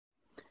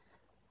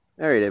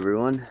Alright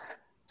everyone,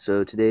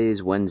 so today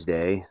is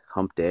Wednesday,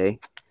 hump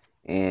day,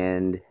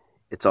 and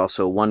it's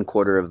also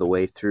 1/4 of the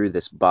way through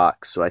this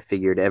box, so I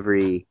figured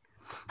every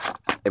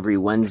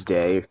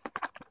Wednesday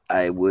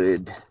I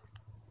would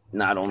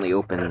not only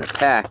open the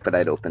pack, but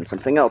I'd open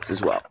something else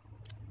as well.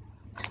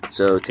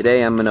 So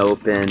today I'm going to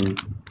open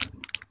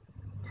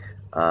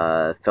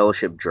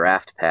Fellowship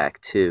Draft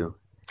Pack 2,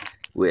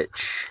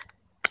 which,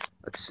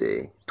 let's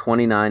see,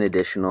 29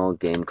 additional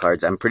game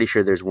cards. I'm pretty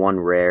sure there's one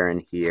rare in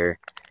here,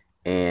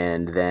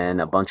 and then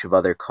a bunch of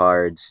other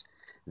cards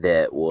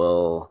that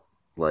will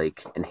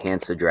like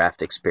enhance the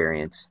draft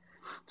experience.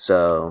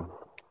 So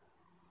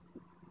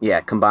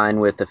yeah,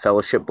 combined with the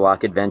Fellowship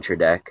Block Adventure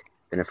deck,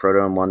 and a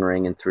Frodo and One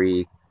Ring, and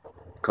three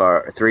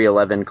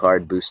 11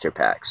 card booster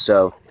packs.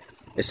 So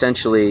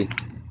essentially,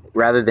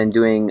 rather than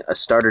doing a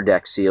starter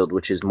deck sealed,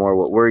 which is more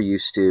what we're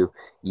used to,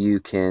 you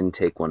can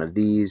take one of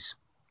these,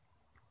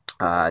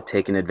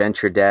 take an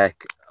adventure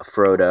deck, a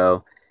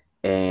Frodo,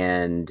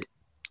 and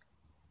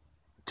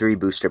 3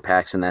 booster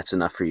packs, and that's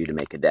enough for you to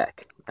make a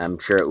deck. I'm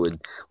sure it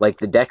would, like,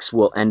 the decks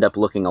will end up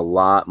looking a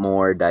lot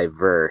more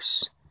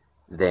diverse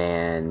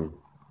than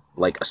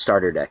like a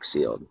starter deck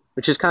sealed,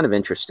 which is kind of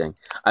interesting.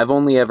 I've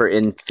only ever,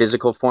 in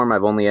physical form,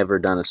 I've only ever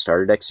done a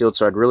starter deck sealed,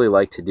 so I'd really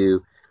like to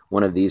do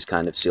one of these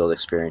kind of sealed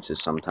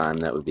experiences sometime.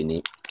 That would be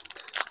neat.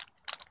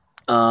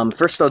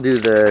 First I'll do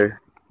the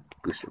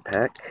booster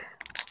pack.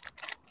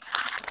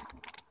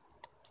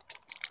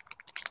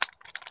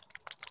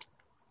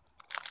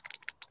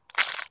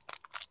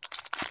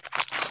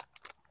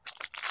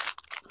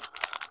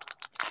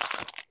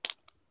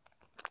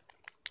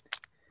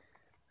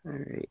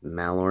 Alright,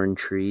 Malorn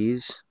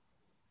Trees.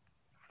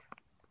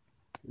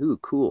 Ooh,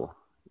 cool.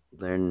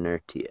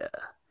 Lernertia.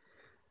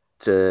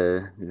 It's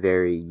a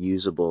very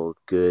usable,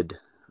 good,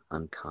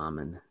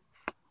 uncommon.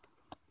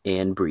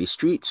 And Bree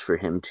Streets for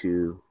him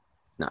to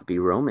not be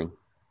roaming.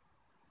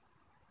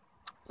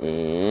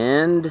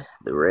 And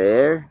the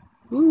rare,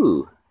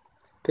 ooh,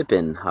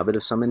 Pippin, Hobbit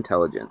of Some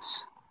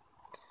Intelligence.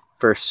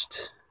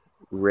 First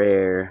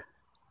rare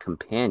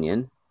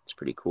companion. It's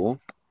pretty cool.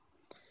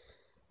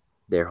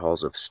 Their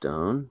Halls of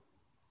Stone.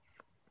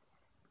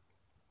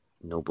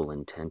 Noble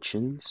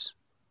Intentions.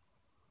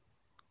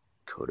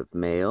 Coat of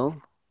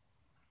Mail.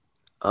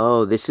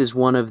 Oh, this is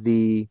one of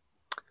the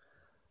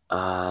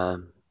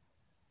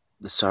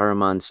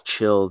Saruman's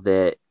Chill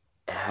that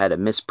had a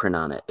misprint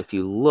on it. If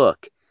you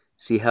look,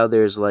 see how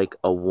there's like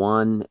a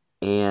 1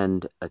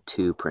 and a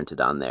 2 printed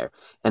on there.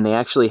 And they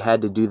actually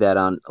had to do that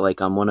on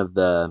one of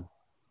the,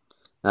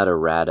 not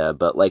errata,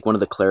 but like one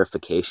of the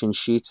clarification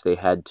sheets. They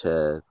had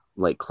to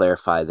like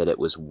clarify that it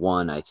was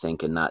 1, I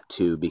think, and not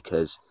 2,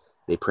 because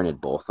they printed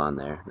both on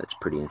there. That's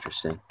pretty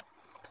interesting.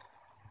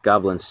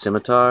 Goblin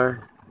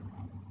Scimitar,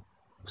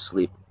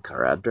 Sleep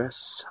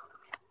Caradras,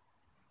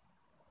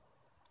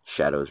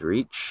 Shadow's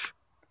Reach,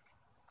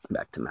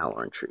 back to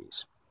Malorn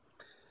Trees.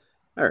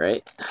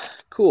 Alright,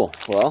 cool.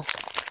 Well,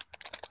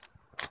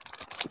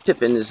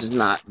 Pippin is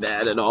not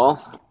bad at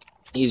all.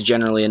 He's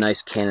generally a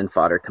nice cannon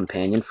fodder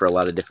companion for a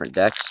lot of different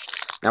decks.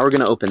 Now we're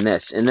going to open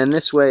this, and then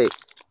this way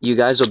you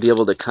guys will be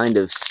able to kind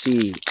of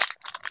see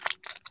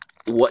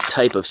what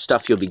type of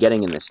stuff you'll be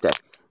getting in this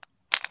deck.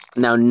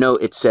 Now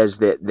note, it says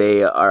that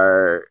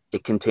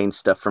it contains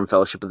stuff from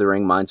Fellowship of the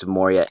Ring, Mines of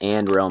Moria,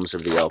 and Realms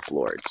of the Elf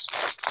Lords.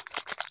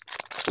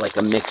 Like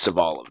a mix of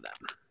all of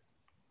them.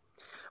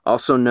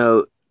 Also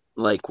note,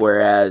 like,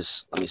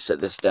 whereas, let me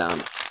set this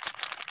down,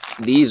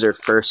 these are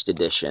first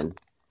edition.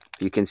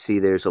 You can see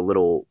there's a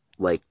little,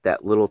 like,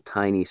 that little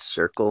tiny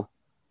circle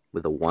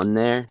with a 1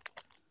 there.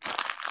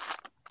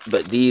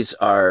 But these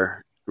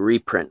are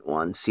reprint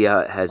ones. See how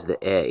it has the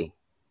A?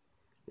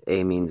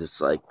 A means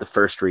it's like the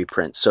first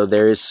reprint. So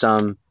there is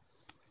some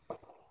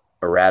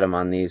erratum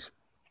on these.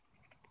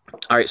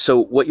 Alright,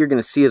 so what you're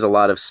going to see is a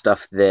lot of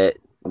stuff that,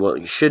 well,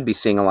 you should be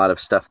seeing a lot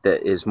of stuff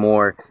that is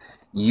more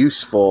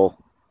useful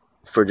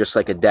for just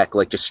like a deck,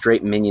 like just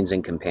straight minions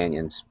and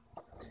companions.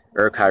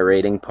 Urkai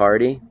Raiding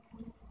Party.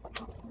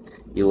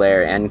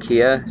 Ulair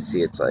Enkia.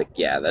 See, it's like,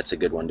 yeah, that's a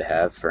good one to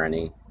have for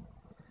any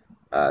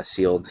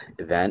sealed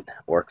event.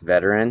 Orc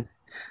Veteran.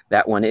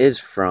 That one is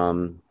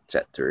from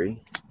set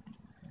 3.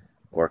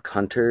 Orc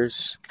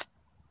Hunters,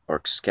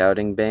 Orc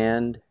Scouting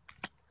Band,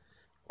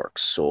 Orc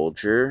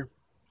Soldier,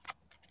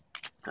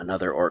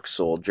 another Orc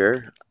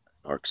Soldier,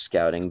 Orc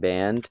Scouting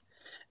Band,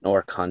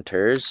 Orc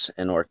Hunters,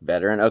 and Orc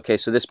Veteran. Okay,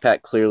 so this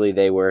pack, clearly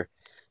they were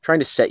trying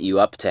to set you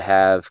up to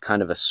have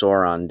kind of a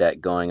Sauron deck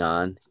going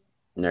on.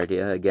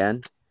 Nerdia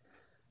again.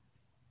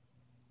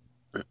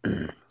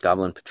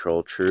 Goblin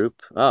Patrol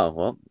Troop. Oh,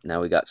 well,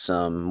 now we got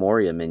some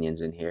Moria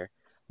minions in here.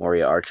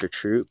 Moria Archer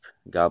Troop,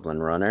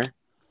 Goblin Runner,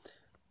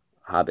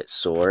 Hobbit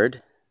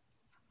Sword,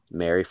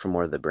 Mary from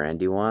More of the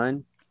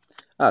Brandywine,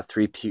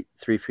 3P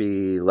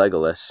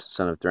Legolas,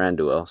 Son of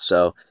Thranduil,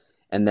 so,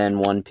 and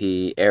then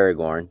 1P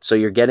Aragorn. So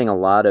you're getting a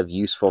lot of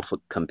useful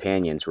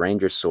companions.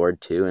 Ranger Sword,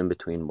 too, in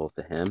between both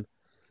of him.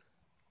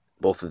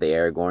 Both of the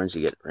Aragorns,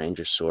 you get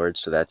Ranger Sword,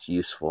 so that's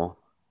useful.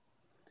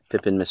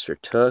 Pippin, Mr.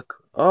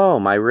 Took. Oh,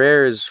 my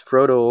rare is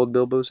Frodo, Old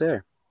Bilbo's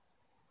heir.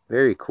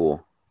 Very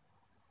cool.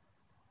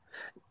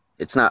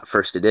 It's not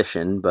first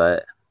edition,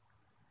 but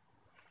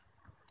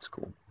it's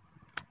cool.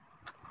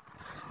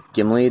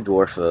 Gimli,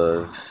 Dwarf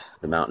of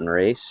the Mountain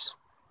Race.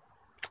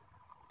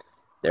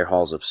 Their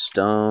Halls of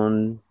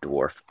Stone,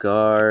 Dwarf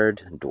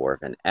Guard,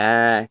 Dwarven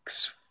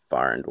Axe,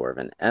 Foreign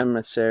Dwarven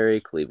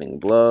Emissary, Cleaving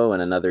Blow,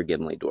 and another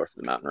Gimli, Dwarf of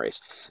the Mountain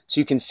Race. So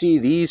you can see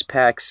these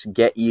packs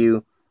get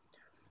you...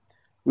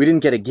 We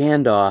didn't get a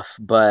Gandalf,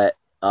 but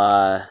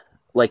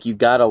like you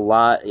got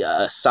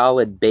a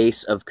solid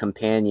base of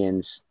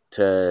companions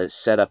to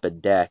set up a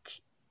deck,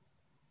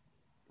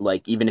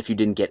 like even if you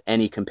didn't get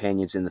any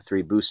companions in the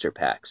 3 booster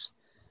packs.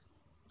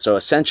 So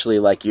essentially,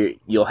 like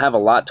you'll have a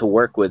lot to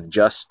work with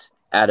just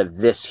out of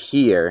this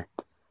here,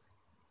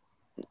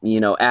 you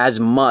know, as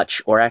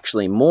much or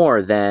actually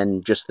more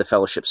than just the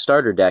Fellowship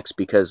starter decks,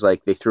 because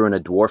like they threw in a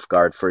Dwarf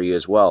Guard for you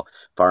as well,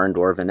 Foreign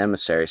Dwarven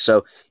Emissary.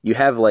 So you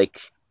have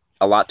like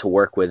a lot to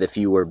work with if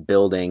you were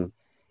building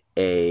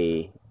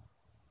a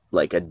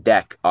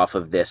deck off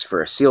of this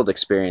for a sealed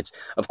experience.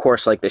 Of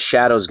course, like the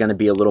Shadow is going to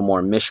be a little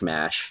more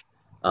mishmash.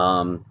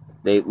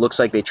 Looks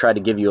like they try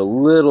to give you a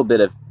little bit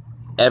of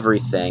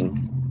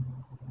everything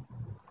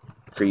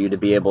for you to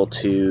be able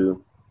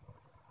to,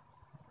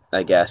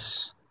 I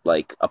guess,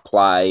 like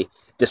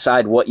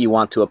decide what you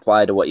want to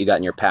apply to what you got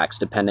in your packs,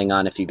 depending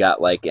on if you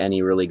got like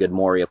any really good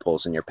Moria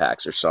pulls in your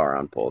packs or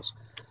Sauron pulls.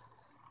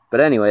 But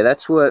anyway,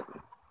 that's what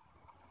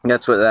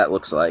that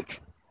looks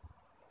like.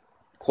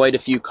 Quite a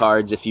few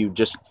cards if you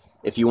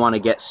want to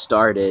get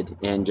started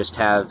and just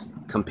have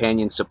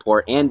companion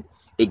support, and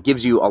it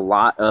gives you a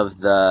lot of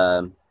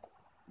the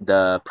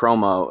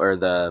promo or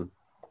the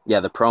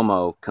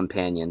promo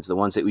companions, the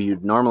ones that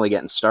you'd normally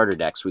get in starter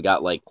decks. We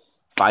got like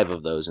 5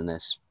 of those in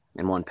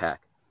one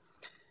pack.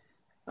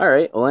 All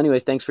right. Well, anyway,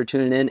 thanks for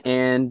tuning in,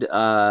 and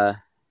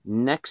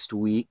next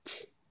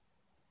week,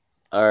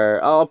 or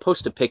I'll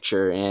post a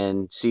picture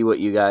and see what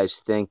you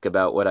guys think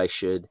about what I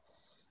should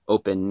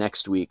open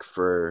next week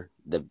for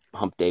the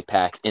Hump Day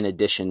pack in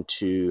addition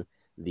to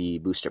the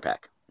booster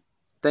pack.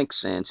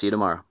 Thanks, and see you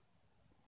tomorrow.